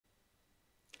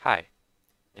Hi,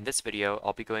 in this video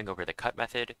I'll be going over the cut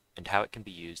method and how it can be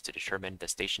used to determine the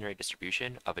stationary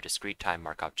distribution of a discrete time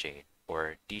Markov chain,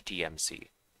 or DTMC.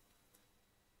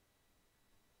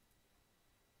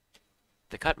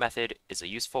 The cut method is a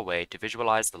useful way to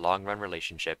visualize the long-run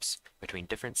relationships between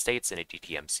different states in a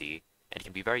DTMC and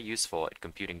can be very useful in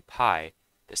computing pi,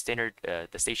 the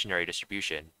stationary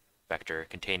distribution vector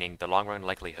containing the long-run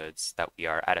likelihoods that we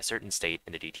are at a certain state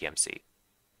in the DTMC.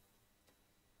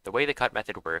 The way the cut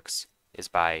method works is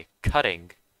by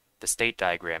cutting the state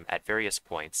diagram at various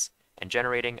points and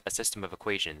generating a system of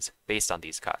equations based on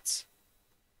these cuts.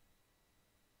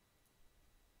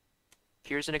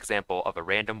 Here's an example of a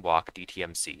random walk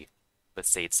DTMC with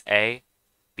states A,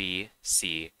 B,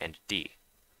 C, and D.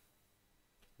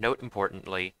 Note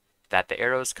importantly that the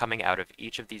arrows coming out of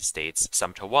each of these states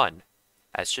sum to 1,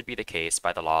 as should be the case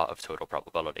by the law of total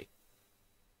probability.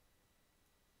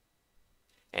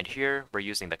 And here we're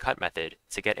using the cut method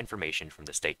to get information from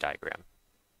the state diagram.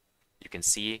 You can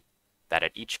see that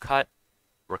at each cut,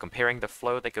 we're comparing the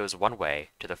flow that goes one way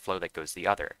to the flow that goes the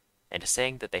other, and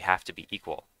saying that they have to be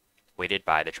equal, weighted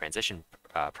by the transition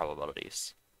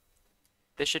probabilities.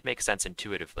 This should make sense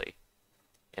intuitively.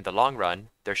 In the long run,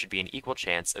 there should be an equal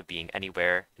chance of being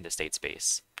anywhere in the state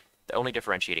space. The only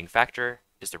differentiating factor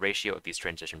is the ratio of these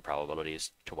transition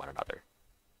probabilities to one another.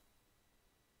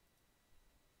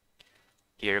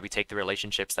 Here we take the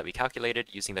relationships that we calculated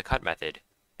using the cut method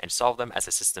and solve them as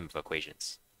a system of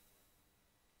equations.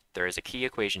 There is a key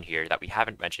equation here that we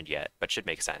haven't mentioned yet, but should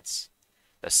make sense.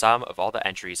 The sum of all the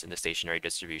entries in the stationary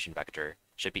distribution vector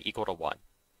should be equal to 1.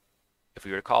 If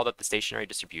we recall that the stationary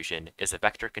distribution is a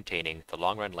vector containing the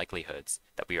long-run likelihoods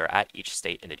that we are at each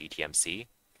state in the DTMC,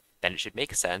 then it should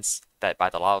make sense that by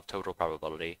the law of total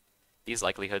probability, these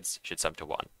likelihoods should sum to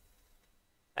 1.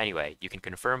 Anyway, you can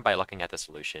confirm by looking at the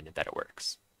solution that it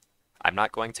works. I'm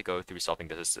not going to go through solving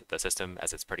the system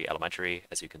as it's pretty elementary,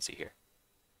 as you can see here.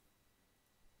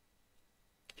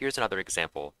 Here's another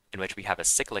example in which we have a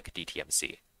cyclic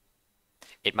DTMC.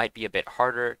 It might be a bit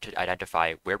harder to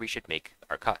identify where we should make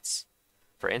our cuts.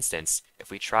 For instance,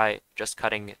 if we try just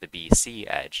cutting the BC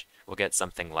edge, we'll get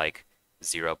something like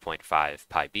 0.5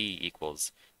 pi b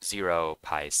equals 0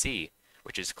 pi c,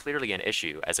 which is clearly an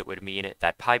issue as it would mean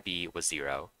that pi b was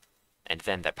 0, and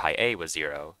then that pi a was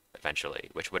 0 eventually,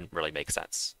 which wouldn't really make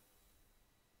sense.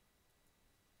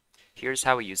 Here's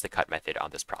how we use the cut method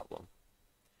on this problem.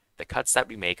 The cuts that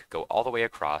we make go all the way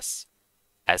across,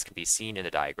 as can be seen in the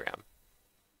diagram.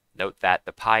 Note that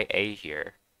the pi a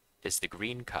here is the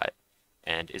green cut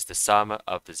and is the sum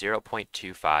of the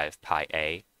 0.25 pi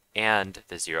a and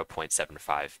the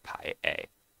 0.75 pi a.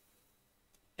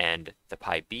 And the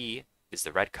pi b is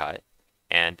the red cut,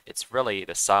 and it's really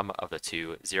the sum of the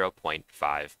two 0.5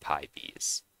 pi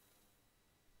b's.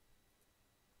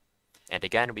 And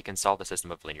again, we can solve the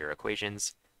system of linear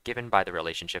equations given by the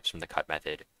relationships from the cut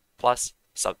method, plus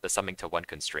the summing to 1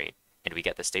 constraint, and we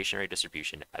get the stationary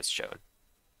distribution as shown.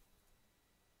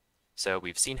 So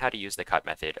we've seen how to use the cut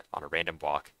method on a random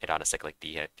walk and on a cyclic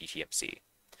DTMC.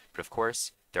 But of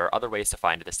course, there are other ways to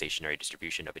find the stationary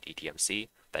distribution of a DTMC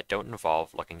that don't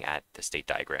involve looking at the state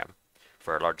diagram.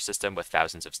 For a large system with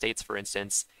thousands of states, for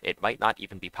instance, it might not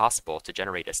even be possible to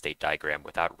generate a state diagram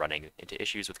without running into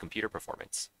issues with computer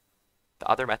performance. The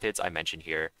other methods I mention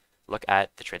here look at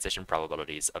the transition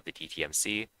probabilities of the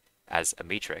DTMC as a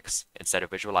matrix instead of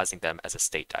visualizing them as a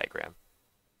state diagram.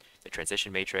 The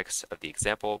transition matrix of the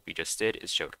example we just did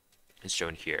is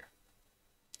shown here.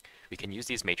 We can use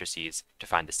these matrices to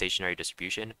find the stationary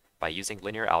distribution by using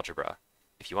linear algebra.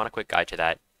 If you want a quick guide to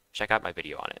that, check out my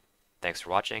video on it. Thanks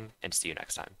for watching, and see you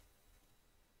next time.